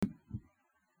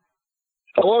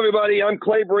Hello, everybody. I'm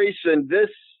Clay Brees, and this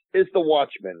is The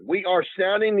Watchman. We are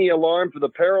sounding the alarm for the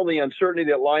peril and the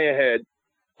uncertainty that lie ahead.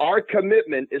 Our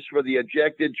commitment is for the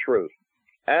objective truth.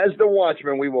 As The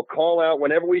Watchman, we will call out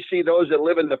whenever we see those that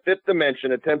live in the fifth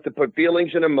dimension attempt to put feelings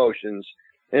and emotions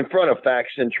in front of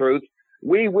facts and truth.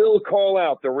 We will call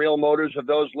out the real motives of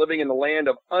those living in the land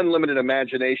of unlimited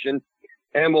imagination,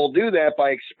 and we'll do that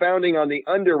by expounding on the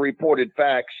underreported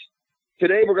facts.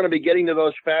 Today, we're going to be getting to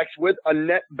those facts with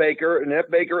Annette Baker.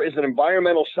 Annette Baker is an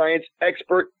environmental science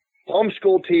expert,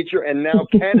 homeschool teacher, and now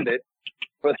candidate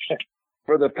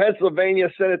for the Pennsylvania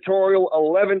Senatorial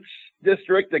 11th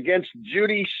District against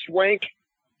Judy Swank,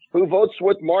 who votes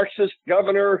with Marxist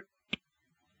Governor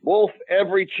Wolf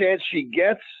every chance she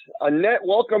gets. Annette,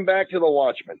 welcome back to The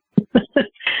Watchman.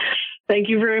 Thank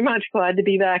you very much. Glad to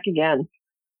be back again.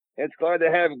 It's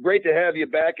great to have you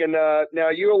back. And now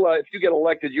you'll, if you get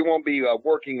elected, you won't be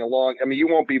working along. I mean, you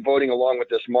won't be voting along with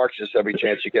this Marxist every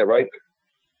chance you get, right?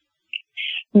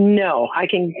 No, I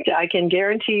can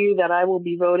guarantee you that I will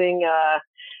be voting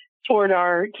toward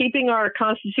keeping our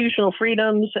constitutional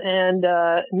freedoms and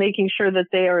making sure that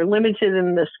they are limited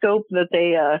in the scope that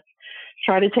they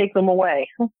try to take them away.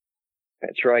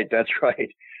 That's right.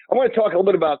 I want to talk a little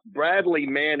bit about Bradley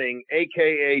Manning,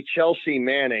 a.k.a. Chelsea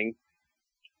Manning.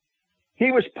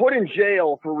 He was put in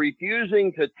jail for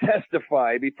refusing to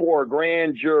testify before a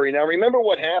grand jury. Now, remember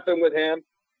what happened with him?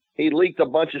 He leaked a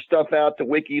bunch of stuff out to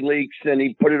WikiLeaks, and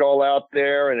he put it all out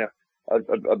there, and a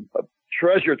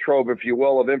treasure trove, if you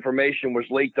will, of information was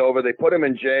leaked over. They put him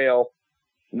in jail.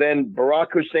 Then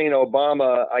Barack Hussein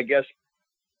Obama, I guess,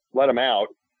 let him out.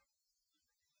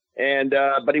 And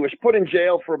but he was put in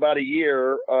jail for about a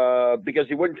year because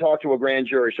he wouldn't talk to a grand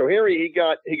jury. So here he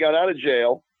got out of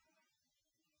jail,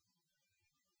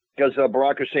 because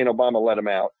Barack Hussein Obama let him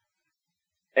out.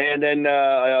 And then,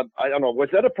 I don't know, was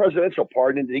that a presidential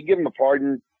pardon? Did he give him a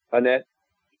pardon, Annette?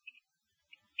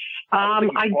 I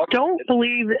don't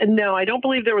believe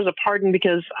there was a pardon,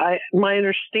 because my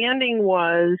understanding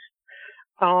was,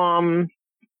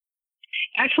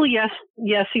 actually, yes,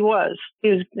 he was.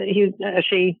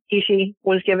 She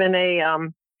was given a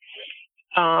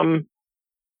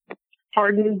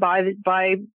pardon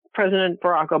by President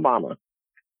Barack Obama.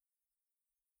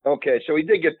 Okay, so he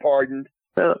did get pardoned.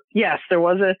 So yes,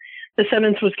 the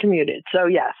sentence was commuted. So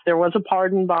yes, there was a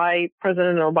pardon by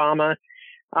President Obama.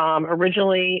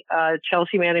 Originally,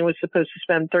 Chelsea Manning was supposed to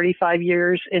spend 35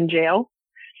 years in jail,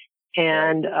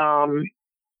 and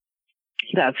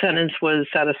that sentence was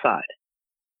set aside.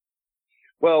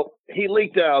 Well, he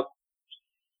leaked out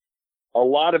a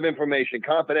lot of information,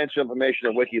 confidential information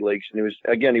at WikiLeaks, and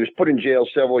he was put in jail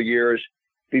several years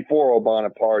before Obama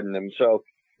pardoned him. So,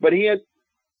 but he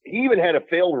even had a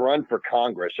failed run for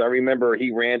Congress. I remember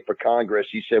he ran for Congress.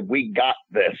 He said, "We got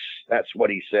this." That's what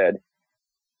he said.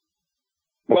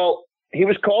 Well, he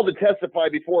was called to testify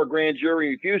before a grand jury,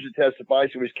 refused to testify,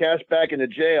 so he was cast back into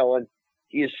jail, and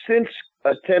he has since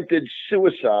attempted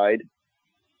suicide,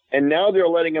 and now they're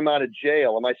letting him out of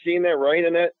jail. Am I seeing that right,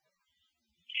 Annette?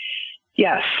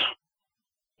 Yes.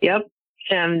 Yep.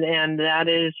 And that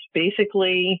is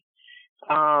basically,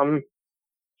 her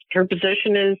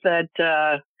position is that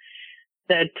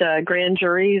grand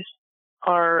juries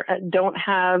don't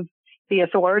have the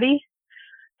authority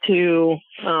to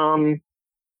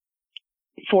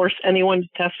force anyone to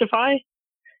testify,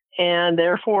 and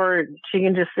therefore she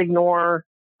can just ignore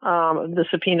the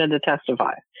subpoena to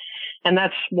testify. And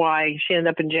that's why she ended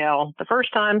up in jail the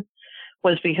first time,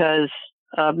 was because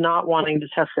of not wanting to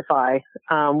testify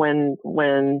when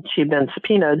she'd been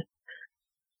subpoenaed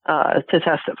to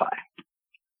testify.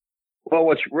 Well,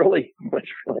 what's really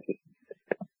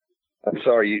I'm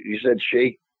sorry, you said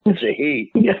she. It's a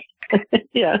he. Yeah.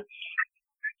 Yeah.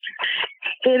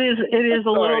 It is a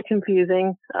little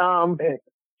confusing to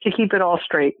keep it all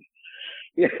straight.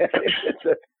 Yeah.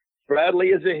 Bradley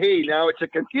is a he. Now it's a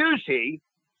confused he.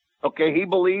 Okay, he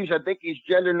believes, I think he's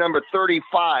gender number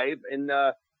 35 in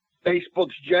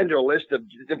Facebook's gender list of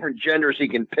different genders he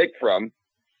can pick from.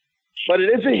 But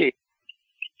it is a he.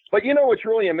 But you know what's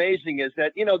really amazing is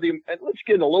that, let's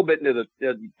get a little bit into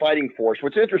the fighting force.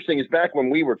 What's interesting is back when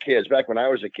we were kids, back when I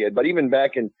was a kid, but even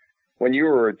back when you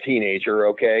were a teenager,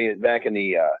 okay, back in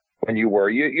the when you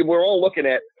were all looking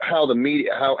at how the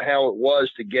media, how it was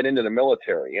to get into the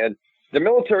military. And the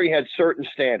military had certain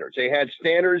standards. They had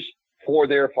standards for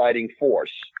their fighting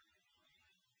force.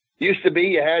 Used to be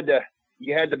you had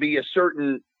to be a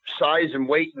certain size and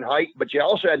weight and height, but you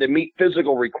also had to meet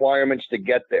physical requirements to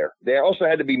get there. There also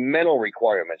had to be mental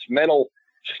requirements, mental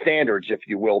standards, if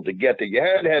you will, to get there. You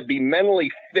had to be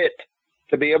mentally fit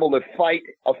to be able to fight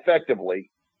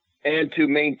effectively and to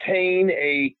maintain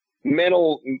a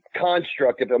mental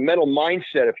construct, a mental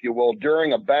mindset, if you will,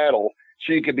 during a battle,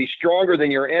 so you can be stronger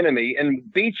than your enemy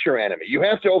and beat your enemy. You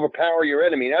have to overpower your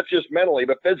enemy, not just mentally,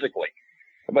 but physically.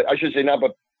 But I should say not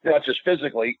just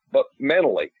physically, but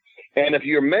mentally. And if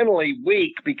you're mentally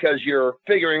weak because you're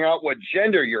figuring out what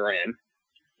gender you're in,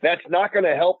 that's not going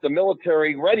to help the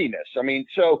military readiness. I mean,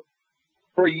 so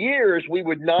for years, we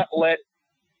would not let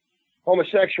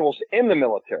homosexuals in the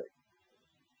military.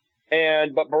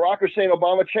 But Barack Hussein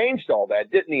Obama changed all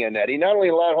that, didn't he, Annette? He not only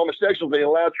allowed homosexuals, but he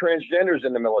allowed transgenders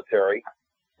in the military,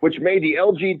 which made the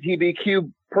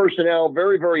LGBTQ personnel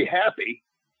very, very happy.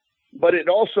 But it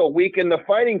also weakened the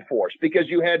fighting force because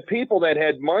you had people that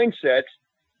had mindsets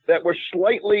that were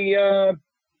slightly at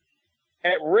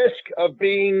risk of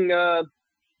being, of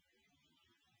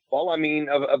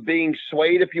being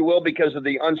swayed, if you will, because of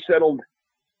the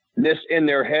unsettledness in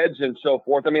their heads and so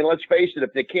forth. I mean, let's face it,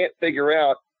 if they can't figure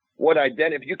out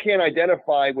if you can't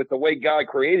identify with the way God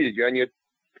created you and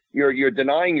you're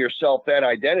denying yourself that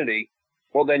identity,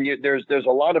 well, then there's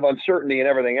a lot of uncertainty and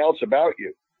everything else about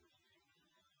you.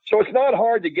 So it's not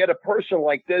hard to get a person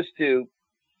like this to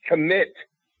commit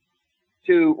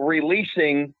to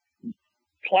releasing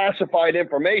classified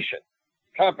information,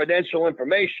 confidential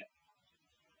information.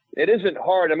 It isn't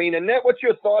hard. I mean, Annette, what's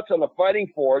your thoughts on the fighting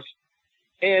force?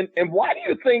 And why do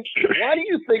you think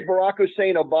Barack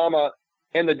Hussein Obama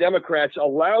and the Democrats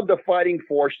allowed the fighting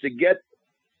force to get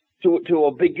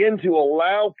to begin to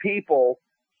allow people,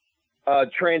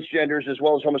 transgenders as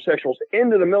well as homosexuals,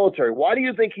 into the military? Why do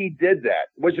you think he did that?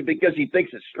 Was it because he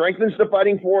thinks it strengthens the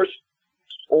fighting force,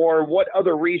 or what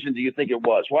other reason do you think it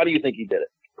was? Why do you think he did it?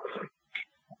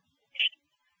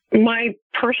 My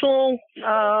personal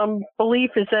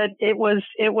belief is that it was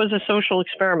a social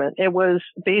experiment. It was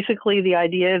basically the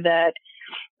idea that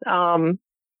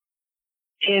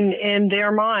in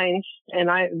their minds,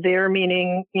 and they're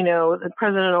meaning,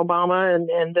 President Obama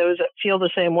and those that feel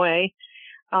the same way.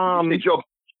 Joe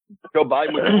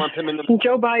Biden would want him in the.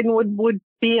 Joe Biden would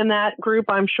be in that group,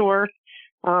 I'm sure,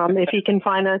 if he can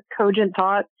find a cogent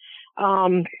thought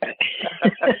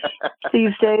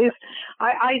these days.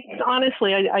 I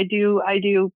honestly, I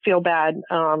do feel bad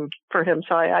for him.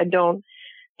 So I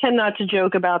tend not to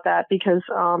joke about that because,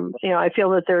 I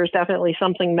feel that there's definitely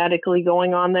something medically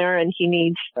going on there, and he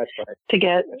needs to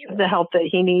get the help that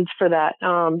he needs for that,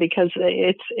 because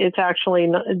it's actually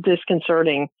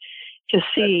disconcerting to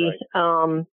see,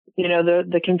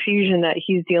 the confusion that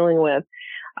he's dealing with.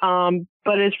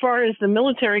 But as far as the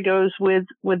military goes, with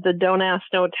the Don't Ask,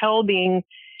 Don't Tell being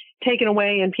taken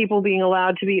away and people being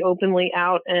allowed to be openly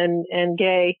out and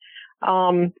gay,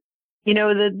 the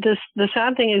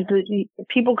sad thing is that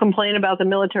people complain about the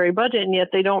military budget, and yet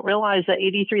they don't realize that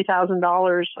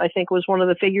 $83,000, I think, was one of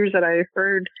the figures that I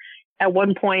heard at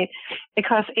one point. It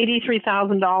costs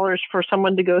 $83,000 for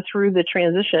someone to go through the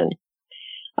transition.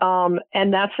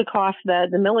 And that's the cost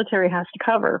that the military has to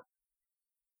cover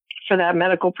for that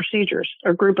medical procedures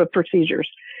or group of procedures.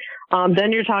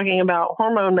 Then you're talking about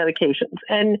hormone medications.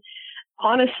 And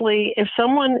honestly, if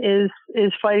someone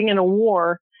is fighting in a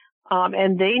war,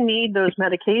 and they need those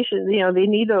medications, they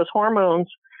need those hormones,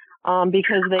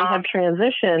 because they have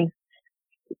transitioned,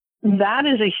 that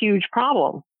is a huge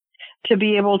problem to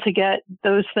be able to get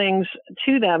those things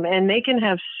to them. And they can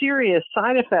have serious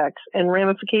side effects and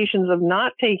ramifications of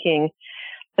not taking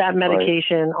that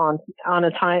medication in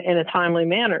a timely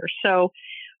manner. So,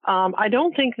 I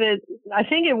don't think I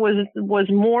think it was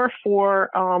more for,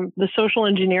 the social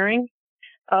engineering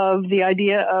of the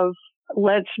idea of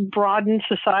let's broaden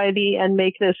society and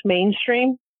make this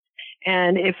mainstream.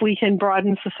 And if we can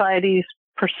broaden society's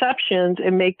perceptions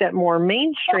and make that more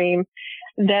mainstream,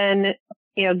 then,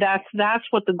 that's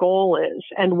what the goal is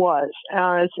and was.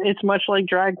 It's much like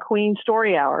Drag Queen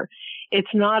Story Hour.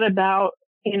 It's not about,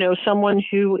 someone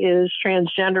who is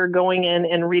transgender going in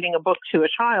and reading a book to a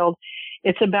child.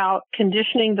 It's about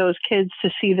conditioning those kids to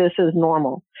see this as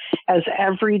normal, as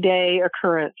everyday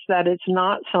occurrence, that it's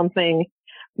not something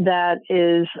that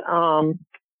is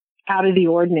out of the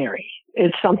ordinary.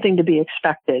 It's something to be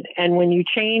expected. And when you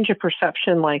change a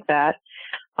perception like that,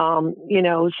 Saul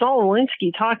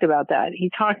Alinsky talked about that. He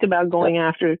talked about going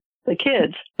after the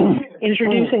kids,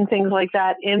 introducing things like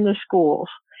that in the schools,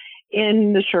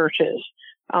 in the churches,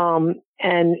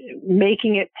 and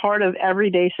making it part of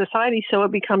everyday society so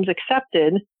it becomes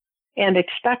accepted and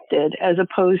expected, as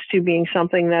opposed to being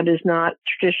something that is not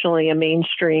traditionally a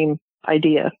mainstream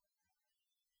idea.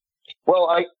 Well,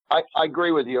 I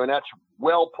agree with you, and that's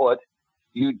well put.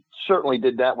 You certainly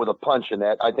did that with a punch in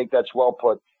that. I think that's well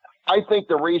put. I think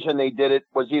the reason they did it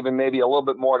was even maybe a little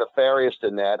bit more nefarious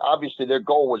than that. Obviously, their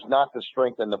goal was not to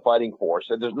strengthen the fighting force,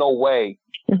 and there's no way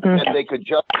that they could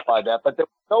justify that. But there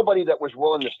was nobody that was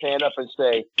willing to stand up and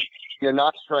say, you're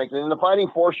not strengthening the fighting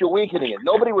force, you're weakening it.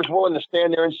 Nobody was willing to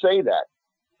stand there and say that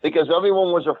because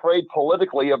everyone was afraid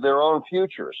politically of their own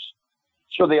futures.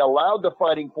 So they allowed the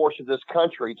fighting force of this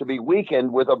country to be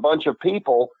weakened with a bunch of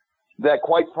people that,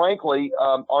 quite frankly,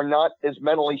 are not as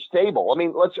mentally stable. I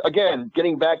mean,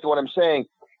 getting back to what I'm saying,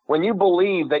 when you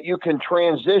believe that you can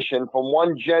transition from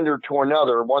one gender to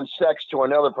another, one sex to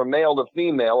another, from male to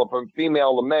female, or from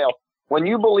female to male, when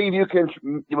you believe you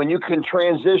can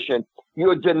transition,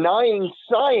 you're denying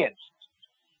science.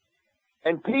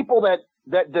 And people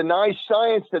that deny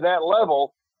science to that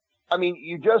level, I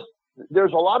mean,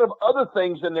 there's a lot of other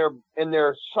things in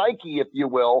their psyche, if you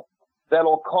will,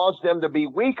 that'll cause them to be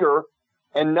weaker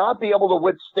and not be able to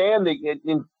withstand the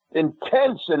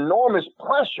intense, enormous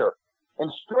pressure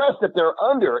and stress that they're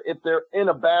under if they're in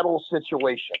a battle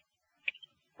situation.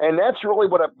 And that's really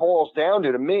what it boils down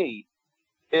to me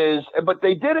but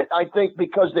they did it, I think,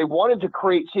 because they wanted to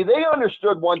they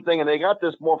understood one thing, and they got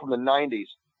this more from the 90s.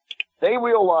 They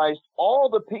realized all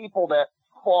the people that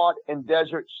fought in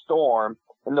Desert Storm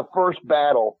in the first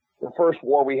battle, the first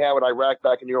war we had with Iraq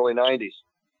back in the early 90s,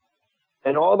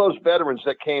 and all those veterans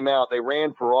that came out, they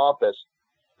ran for office.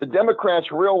 The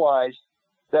Democrats realized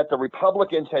that the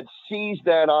Republicans had seized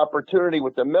that opportunity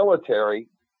with the military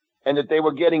and that they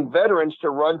were getting veterans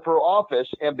to run for office.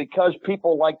 And because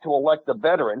people like to elect a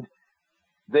veteran,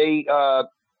 they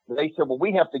said, well,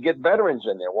 we have to get veterans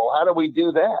in there. Well, how do we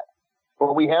do that?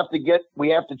 Well, we have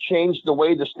to change the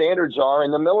way the standards are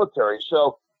in the military.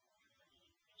 So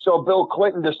Bill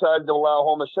Clinton decided to allow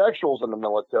homosexuals in the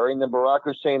military, and then Barack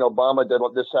Hussein Obama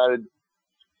decided,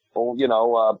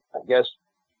 I guess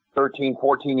 13,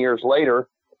 14 years later,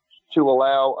 to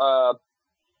allow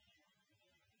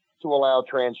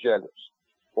transgenders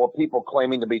or people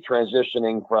claiming to be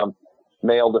transitioning from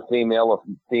male to female or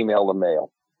from female to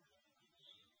male.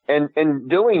 And in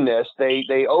doing this,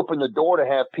 they opened the door to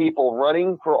have people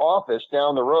running for office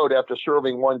down the road after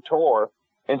serving one tour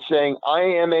and saying, I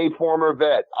am a former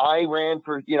vet. I ran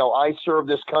for, I served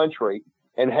this country,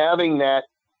 and having that,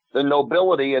 the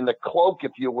nobility and the cloak,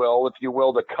 if you will,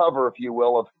 the cover, if you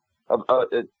will, of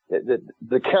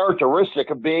the characteristic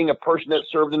of being a person that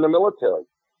served in the military.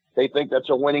 They think that's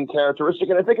a winning characteristic,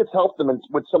 and I think it's helped them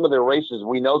with some of their races.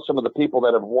 We know some of the people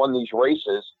that have won these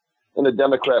races in the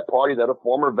Democrat Party that are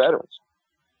former veterans.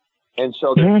 And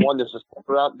so there's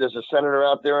a senator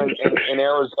out there in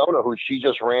Arizona who she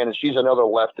just ran, and she's another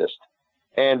leftist.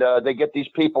 And they get these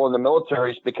people in the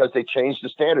militaries because they changed the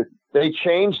standard. They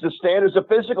changed the standards, the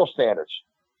physical standards.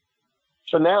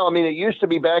 So now, I mean, it used to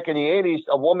be back in the 80s,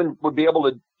 a woman would be able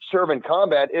to serve in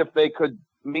combat if they could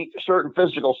meet certain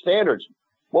physical standards.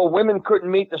 Well, women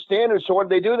couldn't meet the standards, so what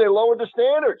did they do? They lowered the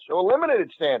standards or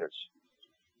eliminated standards.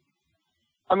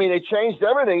 I mean, they changed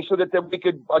everything so that we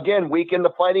could, again, weaken the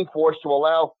fighting force to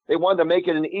allow, they wanted to make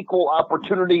it an equal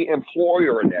opportunity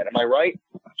employer in that. Am I right?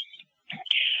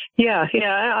 Yeah.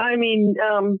 I mean,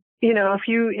 if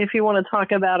you want to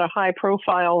talk about a high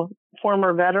profile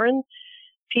former veteran,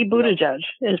 Pete Buttigieg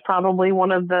is probably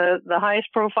one of the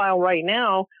highest profile right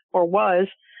now, or was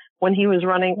when he was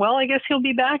running. Well, I guess he'll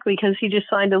be back because he just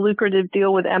signed a lucrative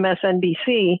deal with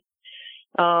MSNBC.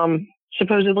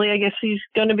 Supposedly, I guess he's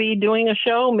going to be doing a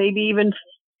show, maybe even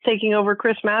taking over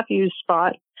Chris Matthews'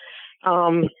 spot,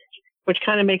 which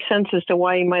kind of makes sense as to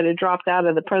why he might have dropped out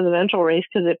of the presidential race,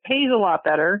 because it pays a lot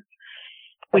better,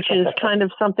 which is kind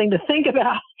of something to think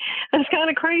about. It's kind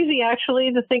of crazy,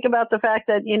 actually, to think about the fact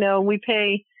that, we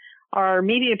pay our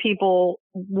media people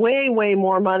way, way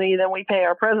more money than we pay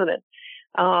our president,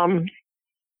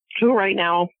 who right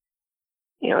now,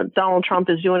 Donald Trump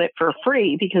is doing it for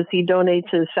free because he donates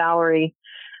his salary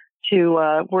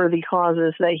to worthy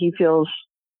causes that he feels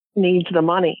needs the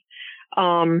money.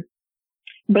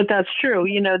 But that's true.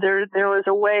 There was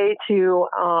a way to,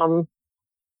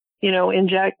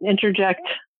 interject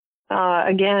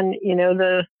again,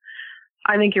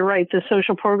 I think you're right. The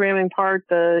social programming part,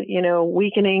 the,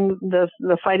 weakening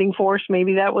the fighting force,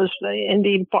 maybe that was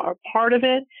indeed part of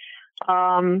it.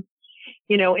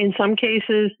 In some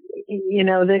cases,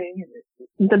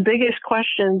 the biggest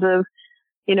questions of,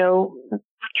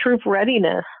 troop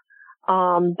readiness,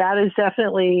 that is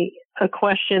definitely a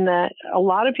question that a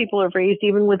lot of people have raised,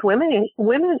 even with women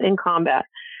in combat.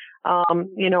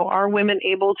 Are women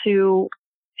able to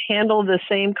handle the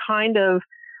same kind of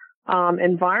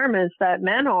environments that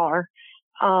men are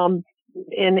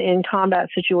in combat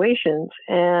situations?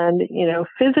 And,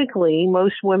 physically,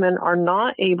 most women are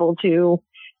not able to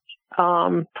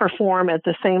perform at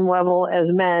the same level as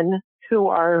men who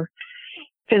are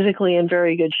physically in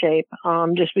very good shape,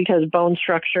 just because bone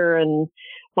structure and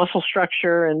muscle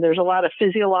structure, and there's a lot of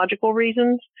physiological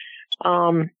reasons.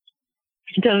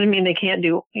 It doesn't mean they can't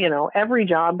do, every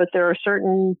job, but there are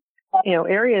certain,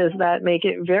 areas that make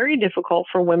it very difficult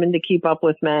for women to keep up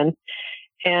with men.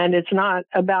 And it's not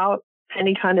about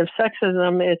any kind of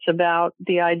sexism. It's about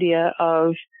the idea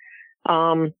of,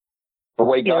 the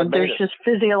way God made there's it. just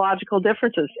physiological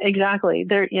differences. Exactly.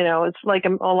 It's like a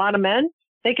lot of men,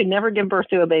 they could never give birth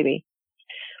to a baby.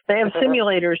 They have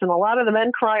simulators, and a lot of the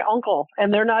men cry uncle,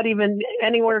 and they're not even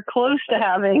anywhere close to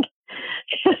having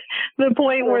the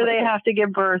point where they have to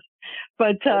give birth.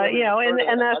 But,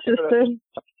 and that's just the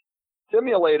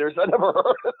simulators. I never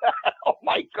heard of that. Oh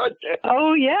my goodness.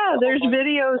 Oh yeah. There's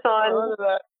videos on,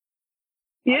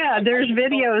 there's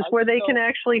videos where they can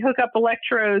actually hook up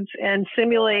electrodes and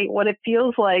simulate what it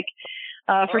feels like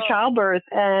for childbirth.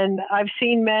 And I've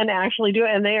seen men actually do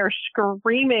it, and they are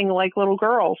screaming like little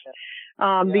girls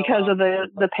because of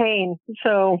the pain.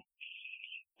 So.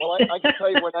 Well, I can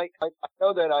tell you, when I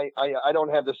know that I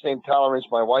don't have the same tolerance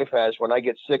my wife has. When I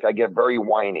get sick, I get very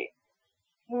whiny.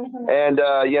 Mm-hmm. And,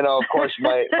 of course,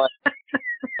 my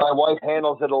wife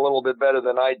handles it a little bit better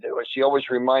than I do. She always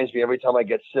reminds me every time I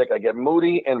get sick, I get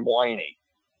moody and whiny.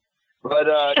 But,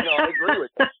 I agree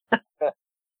with you.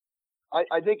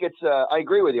 I think it's, I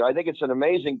agree with you. I think it's an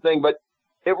amazing thing, but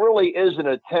it really is an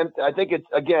attempt. I think it's,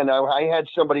 again, I had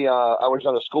somebody, I was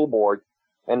on a school board,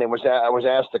 and I was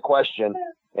asked a question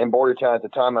in Bordertown at the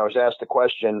time. I was asked the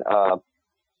question,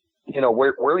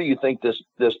 where do you think this,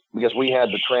 because we had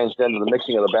the transgender, the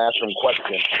mixing of the bathroom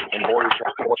question in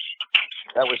Bordertown.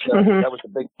 That was the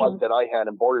big bug that I had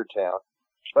in Bordertown.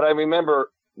 But I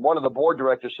remember one of the board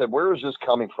directors said, "Where is this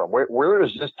coming from? Where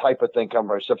does this type of thing come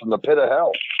from?" I said, "From the pit of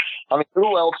hell." I mean,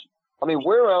 who else? I mean,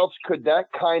 where else could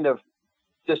that kind of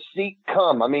deceit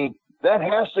come? I mean, that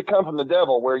has to come from the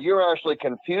devil, where you're actually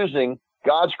confusing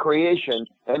God's creation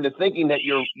into thinking that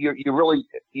you're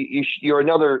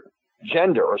another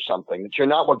gender or something, that you're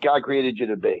not what God created you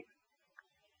to be.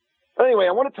 But anyway,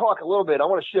 I want to talk a little bit. I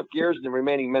want to shift gears in the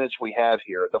remaining minutes we have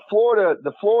here. The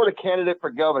Florida candidate for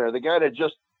governor, the guy that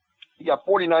he got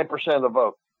 49% of the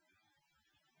vote,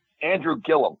 Andrew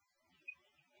Gillum.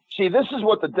 See, this is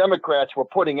what the Democrats were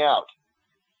putting out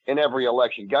in every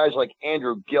election, guys like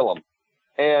Andrew Gillum.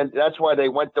 And that's why they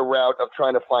went the route of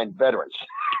trying to find veterans.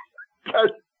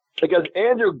 Because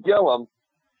Andrew Gillum,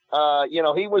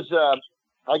 he was,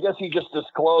 I guess he just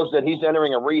disclosed that he's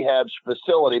entering a rehab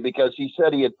facility because he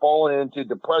said he had fallen into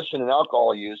depression and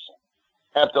alcohol use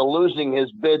after losing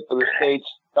his bid for the state's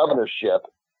governorship.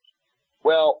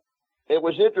 Well, it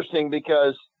was interesting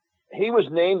because he was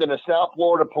named in a South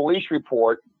Florida police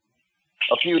report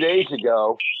a few days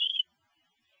ago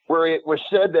where it was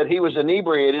said that he was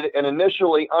inebriated and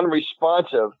initially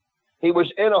unresponsive. He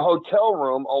was in a hotel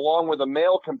room along with a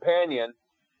male companion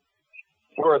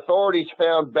where authorities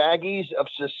found baggies of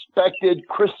suspected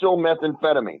crystal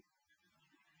methamphetamine.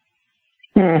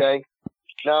 Okay.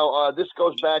 Now, this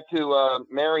goes back to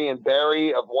Marion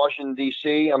Barry of Washington,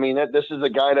 D.C. I mean, this is a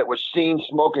guy that was seen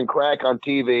smoking crack on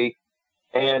TV,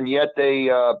 and yet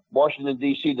Washington,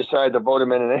 D.C. decided to vote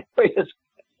him in anyway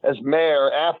as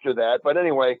mayor after that. But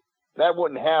anyway, that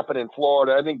wouldn't happen in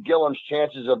Florida. I think Gillum's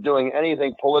chances of doing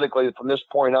anything politically from this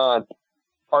point on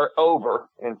are over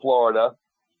in Florida.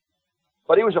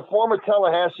 But he was a former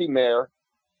Tallahassee mayor.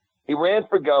 He ran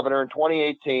for governor in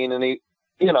 2018, and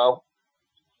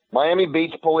Miami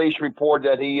Beach police report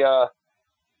that he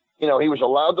was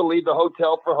allowed to leave the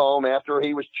hotel for home after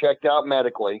he was checked out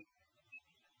medically.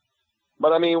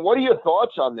 But I mean, what are your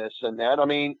thoughts on this and that? I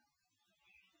mean,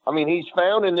 he's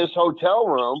found in this hotel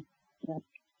room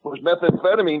with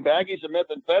methamphetamine, baggies of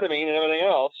methamphetamine and everything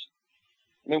else.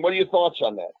 I mean, what are your thoughts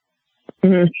on that?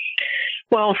 Mm-hmm.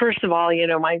 Well, first of all,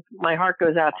 my heart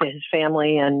goes out to his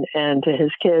family and to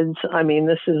his kids. I mean,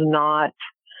 this is not,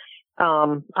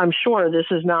 I'm sure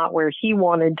this is not where he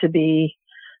wanted to be,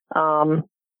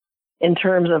 in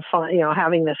terms of,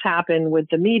 having this happen with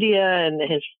the media and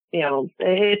his,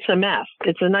 it's a mess.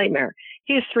 It's a nightmare.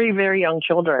 He has 3 very young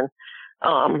children.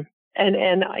 And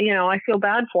I feel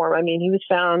bad for him. I mean, he was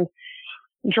found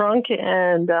drunk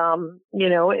and,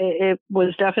 it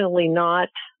was definitely not,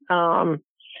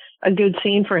 a good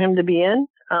scene for him to be in.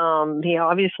 He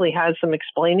obviously has some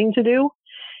explaining to do.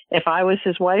 If I was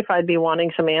his wife, I'd be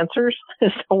wanting some answers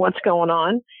as to what's going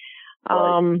on.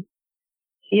 Right.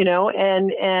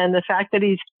 And the fact that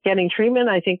he's getting treatment,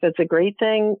 I think that's a great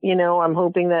thing. I'm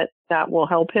hoping that will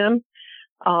help him.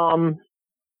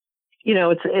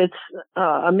 It's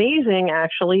amazing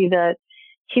actually that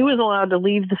he was allowed to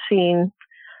leave the scene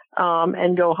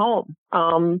and go home.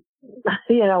 Again,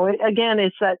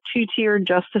 it's that two-tiered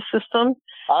justice system.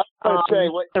 I was say,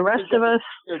 the rest of us.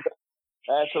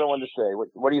 That's what I wanted to say.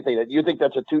 What do you think? You think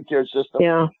that's a two-tiered system?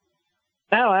 Yeah.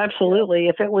 Oh, absolutely.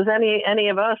 If it was any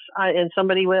of us and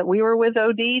somebody that we were with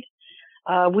OD'd,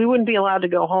 we wouldn't be allowed to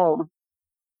go home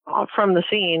from the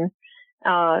scene,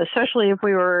 especially if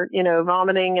we were,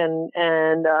 vomiting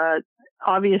and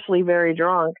obviously very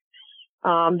drunk.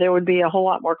 There would be a whole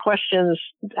lot more questions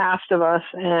asked of us,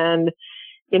 and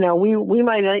we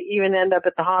might even end up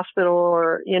at the hospital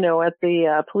or at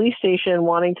the police station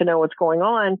wanting to know what's going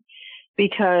on,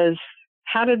 because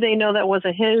how did they know that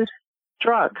wasn't his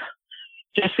drug?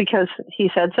 Just because he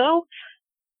said so?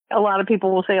 A lot of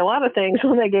people will say a lot of things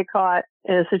when they get caught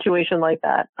in a situation like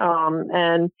that.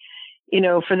 And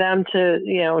for them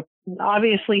to,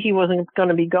 obviously he wasn't going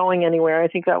to be going anywhere. I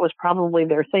think that was probably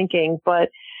their thinking. But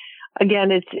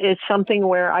again, it's something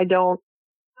where I don't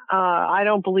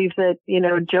believe that,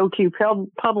 Joe Q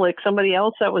Public, somebody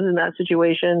else that was in that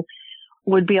situation,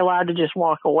 would be allowed to just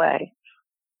walk away.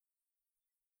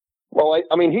 Well,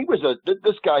 I mean,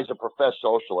 this guy's a professed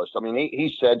socialist. I mean,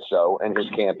 he said so in his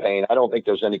campaign. I don't think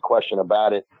there's any question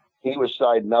about it. He was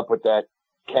siding up with that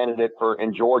candidate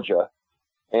in Georgia,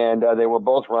 and they were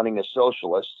both running as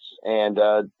socialists. And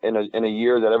in a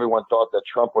year that everyone thought that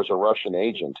Trump was a Russian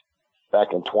agent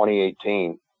back in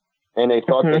 2018, and they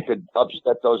thought they could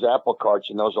upset those apple carts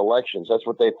in those elections. That's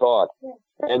what they thought,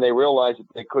 and they realized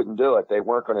that they couldn't do it. They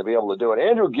weren't going to be able to do it.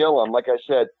 Andrew Gillum, like I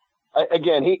said.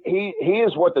 Again, he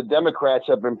is what the Democrats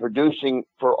have been producing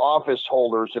for office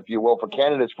holders, if you will, for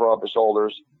candidates for office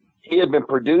holders. He had been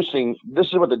producing. This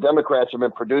is what the Democrats have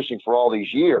been producing for all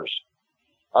these years.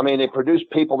 I mean, they produce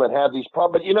people that have these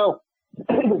problems. But,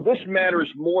 this matters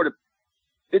more to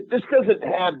this doesn't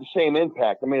have the same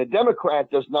impact. I mean, a Democrat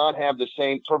does not have the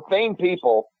same. Profane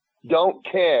people don't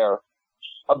care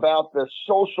about the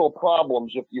social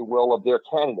problems, if you will, of their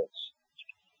candidates.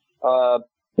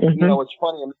 It's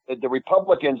funny. The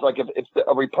Republicans, like if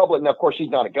a Republican, of course, he's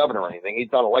not a governor or anything.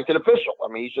 He's not an elected official. I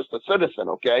mean, he's just a citizen.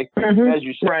 Okay. As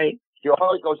you said, right. Your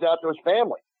heart goes out to his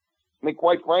family. I mean,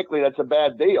 quite frankly, that's a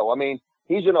bad deal. I mean,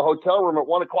 he's in a hotel room at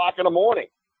 1 o'clock in the morning.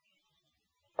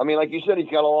 I mean, like you said,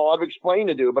 he's got a lot of explaining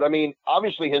to do, but I mean,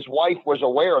 obviously his wife was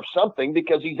aware of something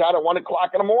because he's out at 1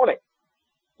 o'clock in the morning.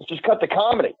 Let's just cut the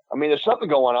comedy. I mean, there's something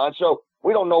going on. So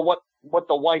we don't know what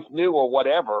the wife knew or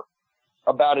whatever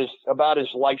about his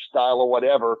lifestyle or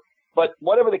whatever. But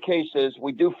whatever the case is,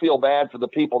 we do feel bad for the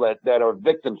people that are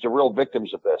victims, the real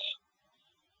victims of this.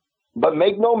 But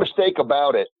make no mistake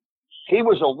about it, he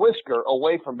was a whisker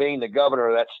away from being the governor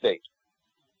of that state.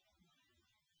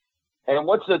 And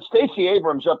what's that? Stacey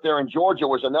Abrams up there in Georgia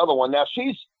was another one. Now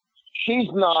she's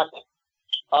not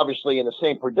obviously in the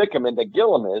same predicament that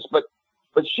Gillum is, but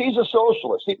she's a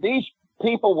socialist. These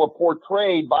people were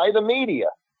portrayed by the media.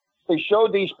 They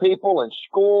showed these people in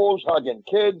schools hugging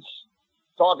kids,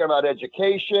 talking about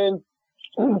education,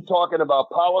 talking about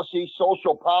policy,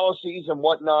 social policies and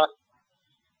whatnot.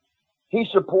 He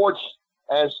supports,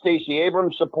 as Stacey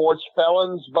Abrams supports,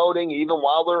 felons voting even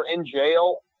while they're in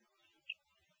jail.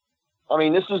 I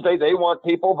mean, they want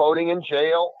people voting in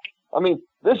jail. I mean,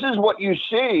 this is what you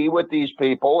see with these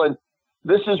people, and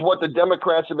this is what the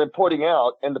Democrats have been putting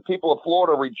out, and the people of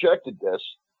Florida rejected this.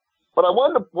 But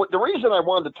the reason I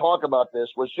wanted to talk about this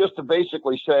was just to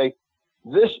basically say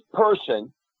this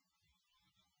person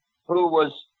who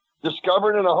was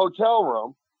discovered in a hotel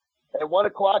room at 1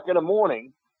 o'clock in the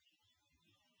morning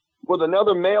with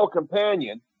another male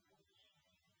companion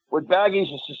with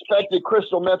baggies of suspected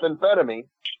crystal methamphetamine,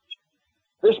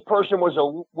 this person was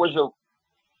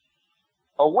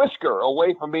a whisker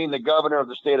away from being the governor of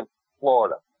the state of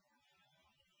Florida.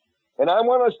 And I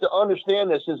want us to understand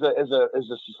this as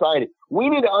a society. We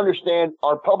need to understand,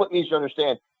 our public needs to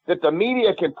understand that the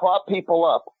media can prop people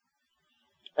up,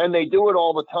 and they do it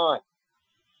all the time.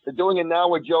 They're doing it now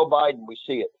with Joe Biden. We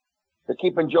see it. They're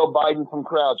keeping Joe Biden from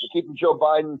crowds. They're keeping Joe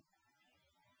Biden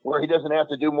where he doesn't have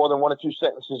to do more than 1 or 2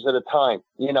 sentences at a time,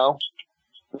 No,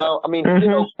 I mean, he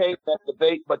did okay that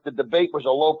debate, but the debate was a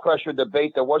low-pressure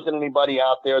debate. There wasn't anybody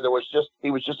out there.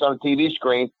 He was just on a TV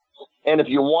screen. And if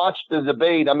you watch the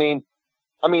debate, I mean,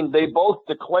 they both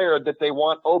declared that they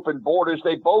want open borders.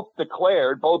 They both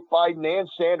Biden and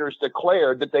Sanders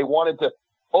declared that they wanted to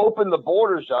open the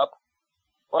borders up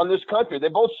on this country. They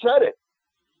both said it.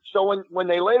 So when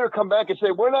they later come back and say,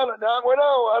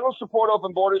 I don't support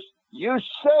open borders. You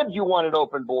said you wanted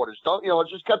open borders.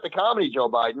 Let's just cut the comedy, Joe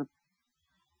Biden.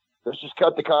 Let's just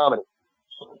cut the comedy.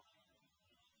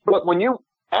 But when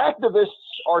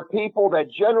activists are people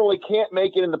that generally can't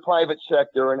make it in the private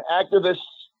sector, and activists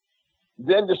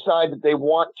then decide that they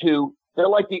want to. They're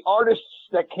like the artists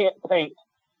that can't paint.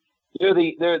 They're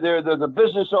the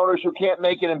business owners who can't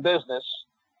make it in business.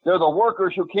 They're the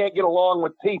workers who can't get along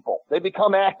with people. They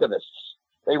become activists.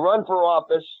 They run for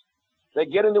office. They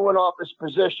get into an office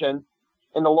position,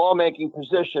 in the lawmaking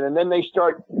position, and then they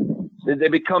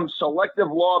become selective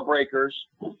lawbreakers,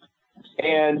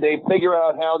 and they figure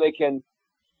out how they can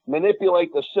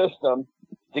manipulate the system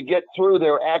to get through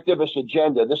their activist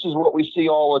agenda. This is what we see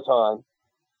all the time.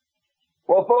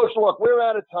 Well, folks, look, we're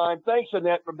out of time. Thanks,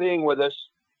 Annette, for being with us.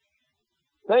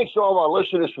 Thanks to all our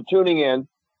listeners for tuning in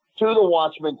to The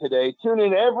Watchman today. Tune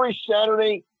in every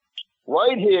Saturday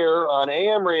right here on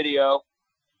AM radio,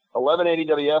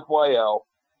 1180 WFYL,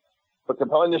 for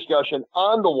compelling discussion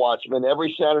on The Watchman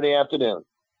every Saturday afternoon.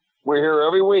 We're here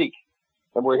every week,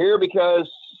 and we're here because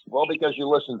you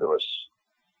listen to us.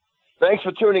 Thanks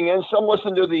for tuning in. Some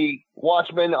listen to The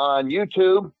Watchman on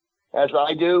YouTube, as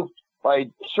I do, by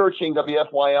searching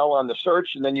WFYL on the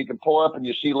search, and then you can pull up and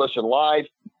you see Listen Live.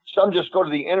 Some just go to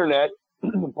the internet,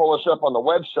 pull us up on the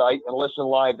website, and listen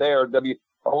live there,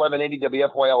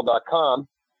 1180WFYL.com.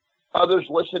 Others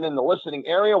listen in the listening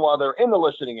area while they're in the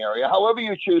listening area. However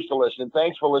you choose to listen,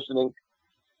 thanks for listening.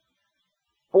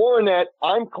 For Annette,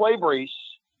 I'm Clay Brees.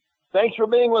 Thanks for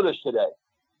being with us today.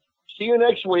 See you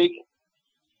next week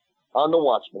on The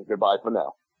Watchman. Goodbye for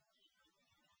now.